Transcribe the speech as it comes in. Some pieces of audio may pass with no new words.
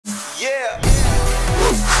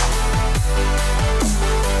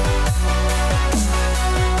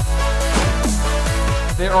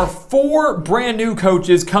there are 4 brand new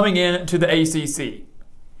coaches coming in to the ACC.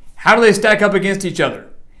 How do they stack up against each other?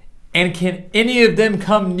 And can any of them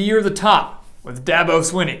come near the top with Dabo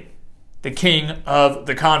Swinney, the king of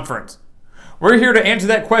the conference? We're here to answer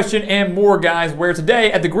that question and more, guys, where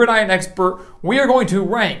today at the Gridiron Expert, we are going to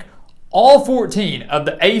rank all 14 of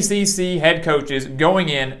the ACC head coaches going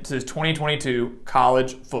into this 2022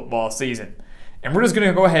 college football season. And we're just going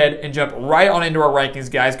to go ahead and jump right on into our rankings,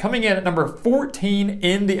 guys. Coming in at number 14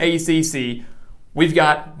 in the ACC, we've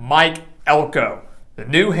got Mike Elko, the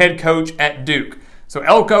new head coach at Duke. So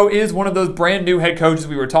Elko is one of those brand new head coaches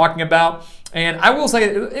we were talking about. And I will say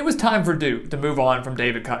it was time for Duke to move on from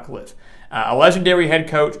David Cutcliffe. A legendary head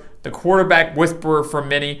coach, the quarterback whisperer for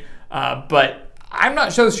many, but I'm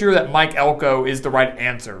not so sure that Mike Elko is the right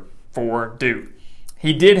answer for Duke.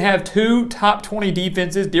 He did have 2 top 20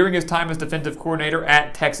 defenses during his time as defensive coordinator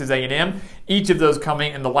at Texas A&M, each of those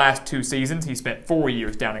coming in the last 2 seasons. He spent 4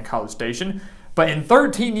 years down in College Station. But in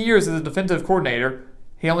 13 years as a defensive coordinator,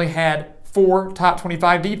 he only had 4 top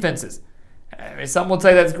 25 defenses. I mean, some would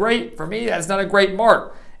say that's great. For me, that's not a great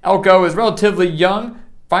mark. Elko is relatively young,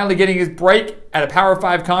 finally getting his break at a Power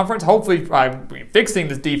 5 conference, hopefully fixing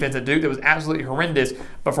this defense at Duke that was absolutely horrendous.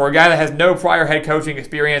 But for a guy that has no prior head coaching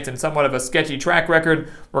experience and somewhat of a sketchy track record,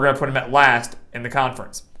 we're going to put him at last in the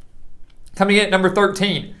conference. Coming in at number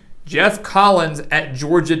 13, Jeff Collins at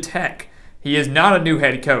Georgia Tech. He is not a new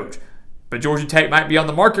head coach, but Georgia Tech might be on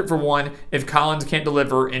the market for one if Collins can't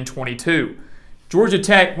deliver in 22. Georgia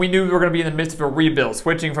Tech, we knew we were going to be in the midst of a rebuild,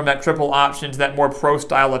 switching from that triple option to that more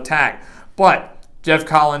pro-style attack. But Jeff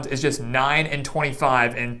Collins is just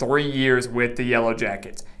 9-25 in 3 years with the Yellow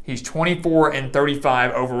Jackets. He's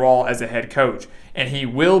 24-35 overall as a head coach, and he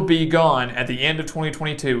will be gone at the end of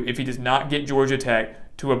 2022 if he does not get Georgia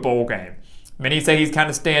Tech to a bowl game. Many say he's kind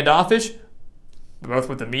of standoffish, both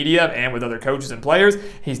with the media and with other coaches and players.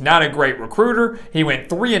 He's not a great recruiter. He went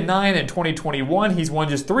 3-9 in 2021. He's won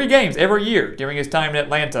just 3 games every year during his time in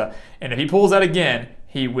Atlanta, and if he pulls that again,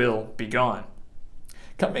 he will be gone.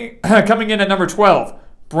 Coming in at number 12,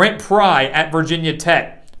 Brent Pry at Virginia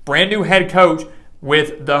Tech. Brand new head coach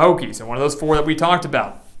with the Hokies, and one of those 4 that we talked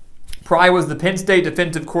about. Pry was the Penn State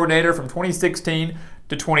defensive coordinator from 2016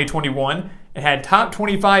 to 2021 and had top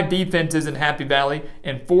 25 defenses in Happy Valley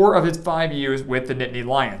in 4 of his 5 years with the Nittany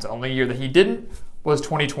Lions. The only year that he didn't was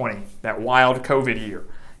 2020, that wild COVID year.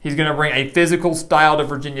 He's going to bring a physical style to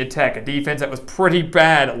Virginia Tech, a defense that was pretty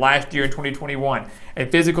bad last year in 2021. A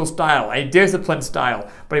physical style, a disciplined style,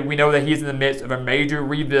 but we know that he's in the midst of a major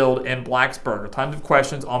rebuild in Blacksburg. Tons of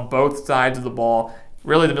questions on both sides of the ball.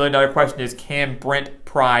 Really, the million-dollar question is, can Brent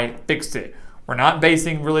Pry fix it? We're not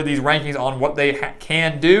basing really these rankings on what they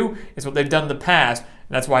can do. It's what they've done in the past,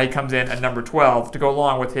 and that's why he comes in at number 12 to go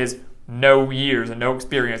along with his no years and no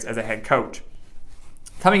experience as a head coach.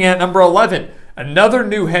 Coming in at number 11, another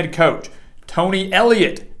new head coach, Tony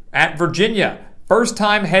Elliott at Virginia.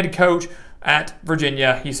 First-time head coach at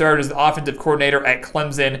Virginia. He served as the offensive coordinator at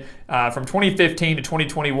Clemson from 2015 to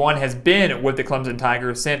 2021, has been with the Clemson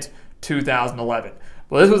Tigers since 2011.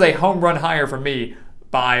 Well, this was a home run hire for me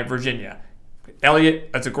by Virginia. Elliott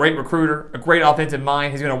is a great recruiter, a great offensive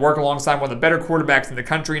mind. He's going to work alongside one of the better quarterbacks in the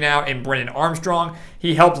country now in Brennan Armstrong.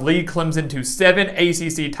 He helped lead Clemson to 7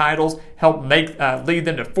 ACC titles, helped lead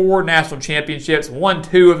them to 4 national championships, won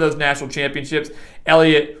 2 of those national championships.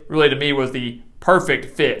 Elliott, really to me, was the perfect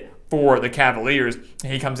fit for the Cavaliers,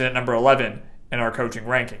 and he comes in at number 11 in our coaching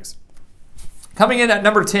rankings. Coming in at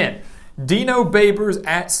number 10, Dino Babers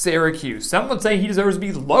at Syracuse. Some would say he deserves to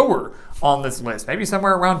be lower on this list, maybe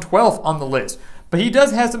somewhere around 12th on the list. But he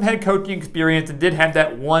does have some head coaching experience and did have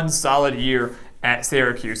that 1 solid year at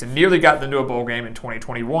Syracuse and nearly got them to a bowl game in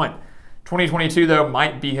 2021. 2022, though,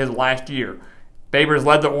 might be his last year. Babers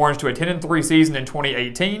led the Orange to a 10-3 season in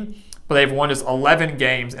 2018, but they've won just 11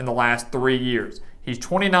 games in the last 3 years. He's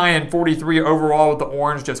 29-43 overall with the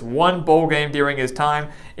Orange, just 1 bowl game during his time.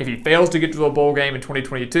 If he fails to get to a bowl game in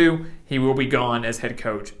 2022, he will be gone as head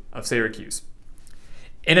coach of Syracuse.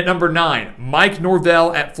 In at number 9, Mike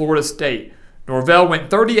Norvell at Florida State. Norvell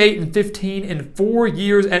went 38-15 in 4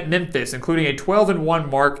 years at Memphis, including a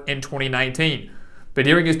 12-1 mark in 2019. But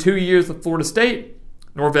during his 2 years with Florida State,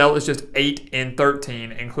 Norvell is just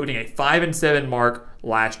 8-13, including a 5-7 mark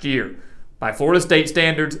last year. By Florida State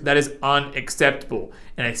standards, that is unacceptable.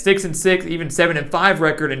 And a 6-6, even 7-5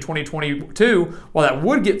 record in 2022, while that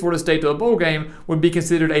would get Florida State to a bowl game, would be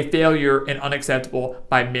considered a failure and unacceptable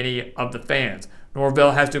by many of the fans.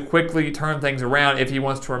 Norvell has to quickly turn things around if he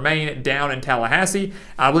wants to remain down in Tallahassee.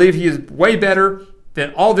 I believe he is way better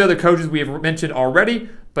than all the other coaches we have mentioned already,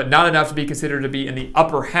 but not enough to be considered to be in the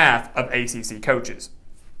upper half of ACC coaches.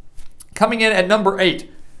 Coming in at number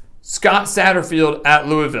 8, Scott Satterfield at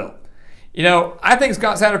Louisville. You know, I think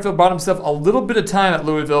Scott Satterfield bought himself a little bit of time at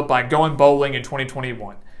Louisville by going bowling in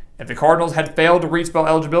 2021. If the Cardinals had failed to reach bowl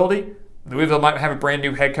eligibility, Louisville might have a brand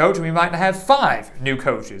new head coach, and we might have 5 new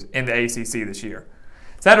coaches in the ACC this year.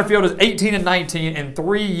 Satterfield is 18-19 in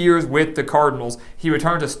 3 years with the Cardinals. He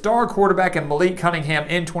returned to star quarterback in Malik Cunningham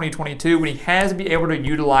in 2022 when he has to be able to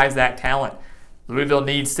utilize that talent. Louisville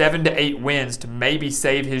needs 7 to 8 wins to maybe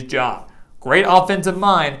save his job. Great offensive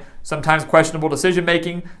mind, sometimes questionable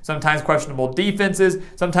decision-making, sometimes questionable defenses,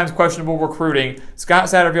 sometimes questionable recruiting. Scott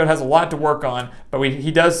Satterfield has a lot to work on, but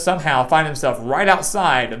he does somehow find himself right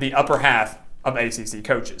outside of the upper half of ACC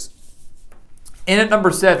coaches. In at number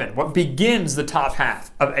 7, what begins the top half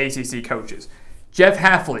of ACC coaches, Jeff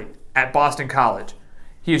Hafley at Boston College.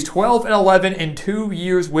 He is 12-11 in 2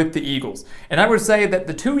 years with the Eagles. And I would say that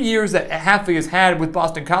the 2 years that Hafley has had with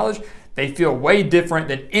Boston College, they feel way different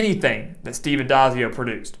than anything that Steve Addazio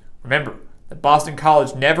produced. Remember that Boston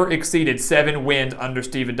College never exceeded 7 wins under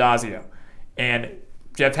Steve Addazio. And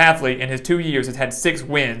Jeff Hafley, in his 2 years, has had 6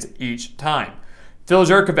 wins each time. Phil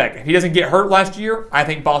Jurkovec, if he doesn't get hurt last year, I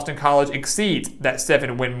think Boston College exceeds that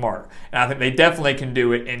 7-win mark. And I think they definitely can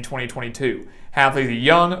do it in 2022. Hafley's a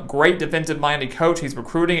young, great defensive-minded coach. He's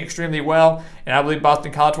recruiting extremely well. And I believe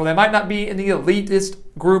Boston College, well, they might not be in the elitist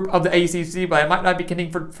group of the ACC, but they might not be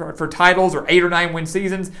contending for titles or 8 or 9 win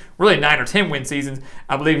seasons, really 9 or 10 win seasons.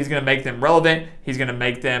 I believe he's going to make them relevant. He's going to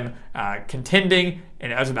make them contending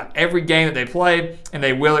in just about every game that they play, and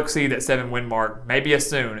they will exceed that 7-win mark maybe as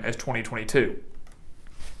soon as 2022.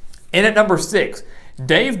 In at number 6,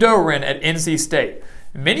 Dave Doeren at NC State.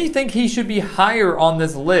 Many think he should be higher on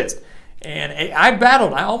this list. And I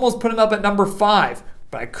battled. I almost put him up at number 5,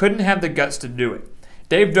 but I couldn't have the guts to do it.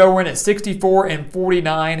 Dave Doeren is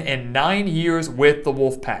 64-49 in 9 years with the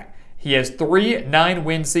Wolfpack. He has 3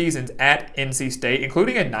 9-win seasons at NC State,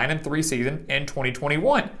 including a 9-3 season in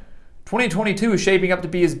 2021. 2022 is shaping up to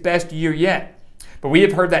be his best year yet. But we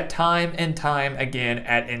have heard that time and time again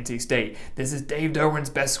at NC State. This is Dave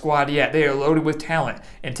Doeren's best squad yet. They are loaded with talent,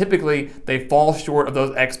 and typically they fall short of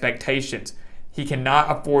those expectations. He cannot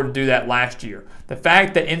afford to do that last year. The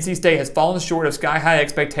fact that NC State has fallen short of sky-high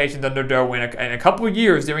expectations under Doeren in a couple of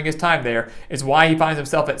years during his time there is why he finds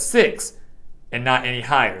himself at 6 and not any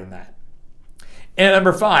higher than that. And at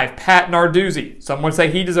number 5, Pat Narduzzi. Some would say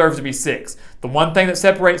he deserves to be 6. The one thing that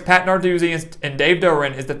separates Pat Narduzzi and Dave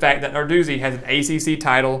Doeren is the fact that Narduzzi has an ACC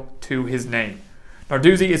title to his name.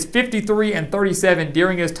 Narduzzi is 53-37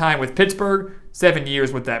 during his time with Pittsburgh, 7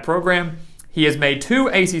 years with that program. He has made 2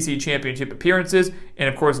 ACC championship appearances, and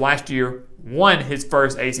of course last year won his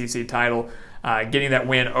first ACC title, getting that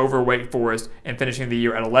win over Wake Forest and finishing the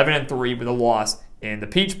year at 11-3 with a loss in the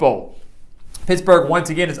Peach Bowl. Pittsburgh, once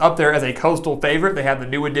again, is up there as a coastal favorite. They have the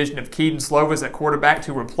new addition of Keaton Slovis at quarterback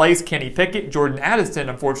to replace Kenny Pickett. Jordan Addison,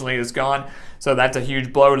 unfortunately, is gone, so that's a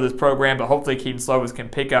huge blow to this program, but hopefully Keaton Slovis can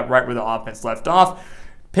pick up right where the offense left off.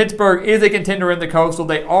 Pittsburgh is a contender in the Coastal.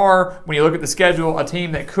 They are, when you look at the schedule, a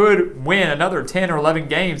team that could win another 10 or 11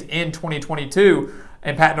 games in 2022,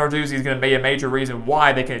 and Pat Narduzzi is going to be a major reason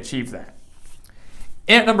why they can achieve that.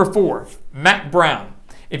 And at number 4, Mack Brown.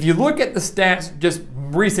 If you look at the stats just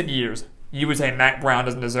recent years, you would say Mack Brown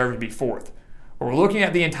doesn't deserve to be 4th. But we're looking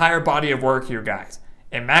at the entire body of work here, guys.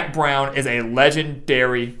 And Mack Brown is a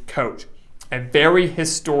legendary coach. A very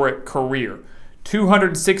historic career.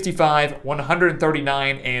 265,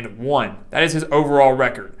 139, and 1. That is his overall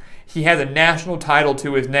record. He has a national title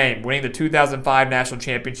to his name, winning the 2005 national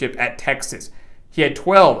championship at Texas. He had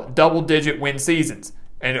 12 double-digit win seasons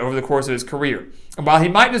over the course of his career. And while he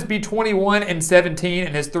might just be 21-17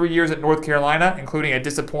 in his 3 years at North Carolina, including a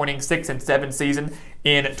disappointing 6-7 season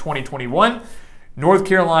in 2021, North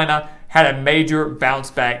Carolina had a major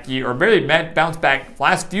bounce-back year, or really bounce-back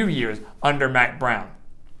last few years under Mack Brown.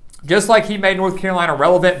 Just like he made North Carolina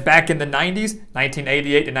relevant back in the 90s,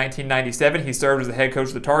 1988 to 1997, he served as the head coach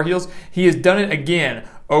of the Tar Heels. He has done it again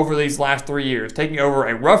over these last 3 years, taking over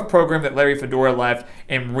a rough program that Larry Fedora left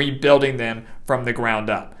and rebuilding them from the ground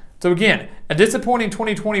up. So again, a disappointing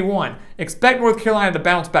 2021. Expect North Carolina to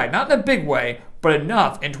bounce back, not in a big way, but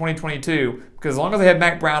enough in 2022, because as long as they have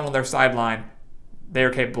Mack Brown on their sideline, they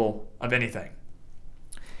are capable of anything.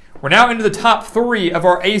 We're now into the top 3 of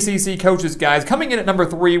our ACC coaches, guys. Coming in at number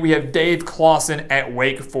 3, we have Dave Clawson at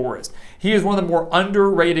Wake Forest. He is one of the more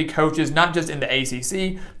underrated coaches, not just in the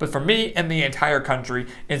ACC, but for me and the entire country.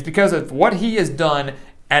 And it's because of what he has done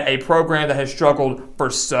at a program that has struggled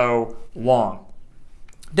for so long.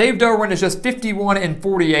 Dave Doeren is just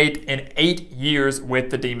 51-48 in 8 years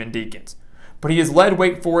with the Demon Deacons. But he has led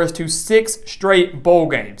Wake Forest to 6 straight bowl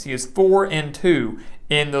games. He is 4-2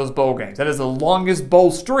 in those bowl games. That is the longest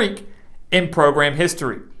bowl streak in program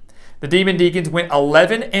history. The Demon Deacons went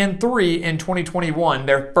 11-3 in 2021,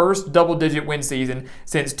 their first double-digit win season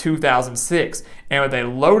since 2006. And with a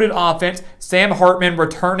loaded offense, Sam Hartman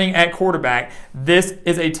returning at quarterback, this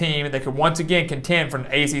is a team that could once again contend for an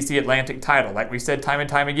ACC Atlantic title. Like we said time and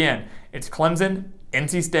time again, it's Clemson,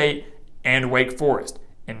 NC State, and Wake Forest.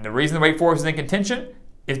 And the reason Wake Forest is in contention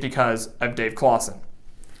is because of Dave Clawson.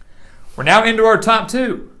 We're now into our top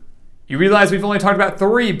two. You realize we've only talked about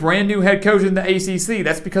 3 brand new head coaches in the ACC.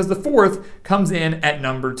 That's because the 4th comes in at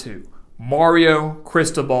number 2. Mario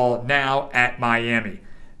Cristobal, now at Miami.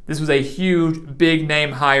 This was a huge, big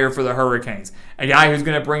name hire for the Hurricanes. A guy who's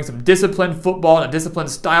going to bring some disciplined football and a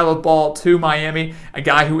disciplined style of ball to Miami. A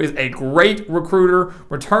guy who is a great recruiter,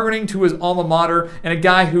 returning to his alma mater, and a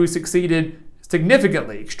guy who succeeded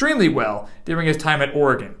significantly, extremely well during his time at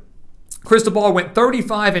Oregon. Cristobal went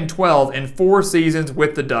 35-12 in 4 seasons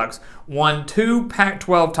with the Ducks, won 2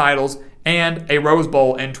 Pac-12 titles and a Rose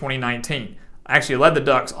Bowl in 2019. Actually led the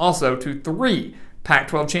Ducks also to 3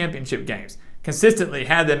 Pac-12 championship games. Consistently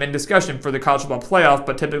had them in discussion for the college football playoff,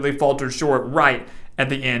 but typically faltered short right at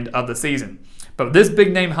the end of the season. But this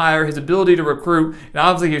big name hire, his ability to recruit, and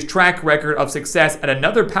obviously his track record of success at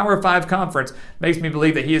another Power 5 conference makes me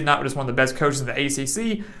believe that he is not just one of the best coaches in the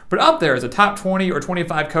ACC, but up there as a top 20 or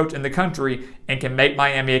 25 coach in the country and can make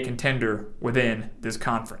Miami a contender within this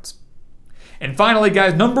conference. And finally,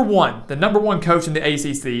 guys, number 1, the number 1 coach in the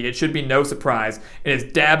ACC, it should be no surprise, it is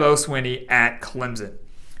Dabo Swinney at Clemson.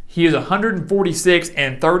 He is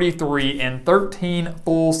 146-33 in 13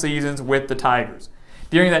 full seasons with the Tigers.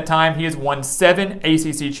 During that time, he has won 7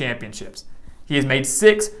 ACC championships. He has made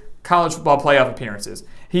 6 college football playoff appearances.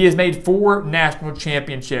 He has made 4 national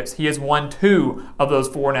championships. He has won 2 of those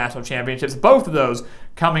 4 national championships, both of those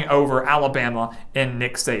coming over Alabama and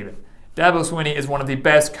Nick Saban. Dabo Swinney is one of the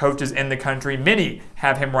best coaches in the country. Many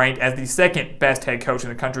have him ranked as the 2nd best head coach in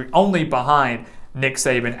the country, only behind Nick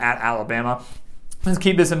Saban at Alabama. Let's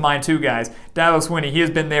keep this in mind too, guys. Dabo Swinney, he has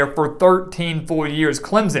been there for 13 full years.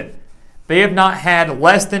 Clemson, they have not had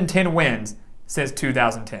less than 10 wins since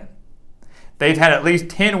 2010. They've had at least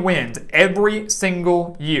 10 wins every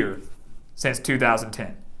single year since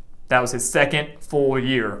 2010. That was his 2nd full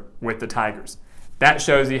year with the Tigers. That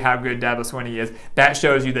shows you how good Dabo Swinney is. That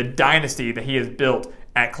shows you the dynasty that he has built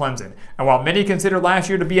at Clemson. And while many consider last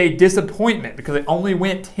year to be a disappointment because it only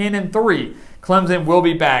went 10-3, Clemson will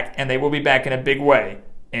be back, and they will be back in a big way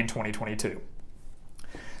in 2022.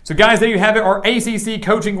 So guys, there you have it, our ACC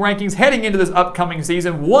coaching rankings heading into this upcoming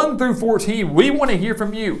season, 1 through 14. We want to hear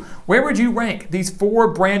from you. Where would you rank these 4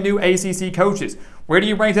 brand new ACC coaches? Where do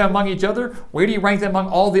you rank them among each other? Where do you rank them among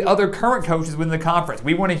all the other current coaches within the conference?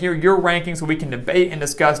 We want to hear your rankings so we can debate and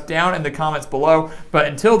discuss down in the comments below. But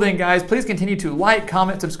until then, guys, please continue to like,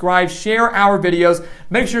 comment, subscribe, share our videos.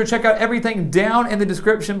 Make sure to check out everything down in the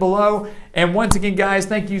description below. And once again, guys,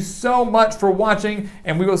 thank you so much for watching,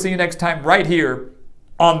 and we will see you next time right here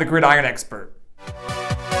on The Gridiron Expert.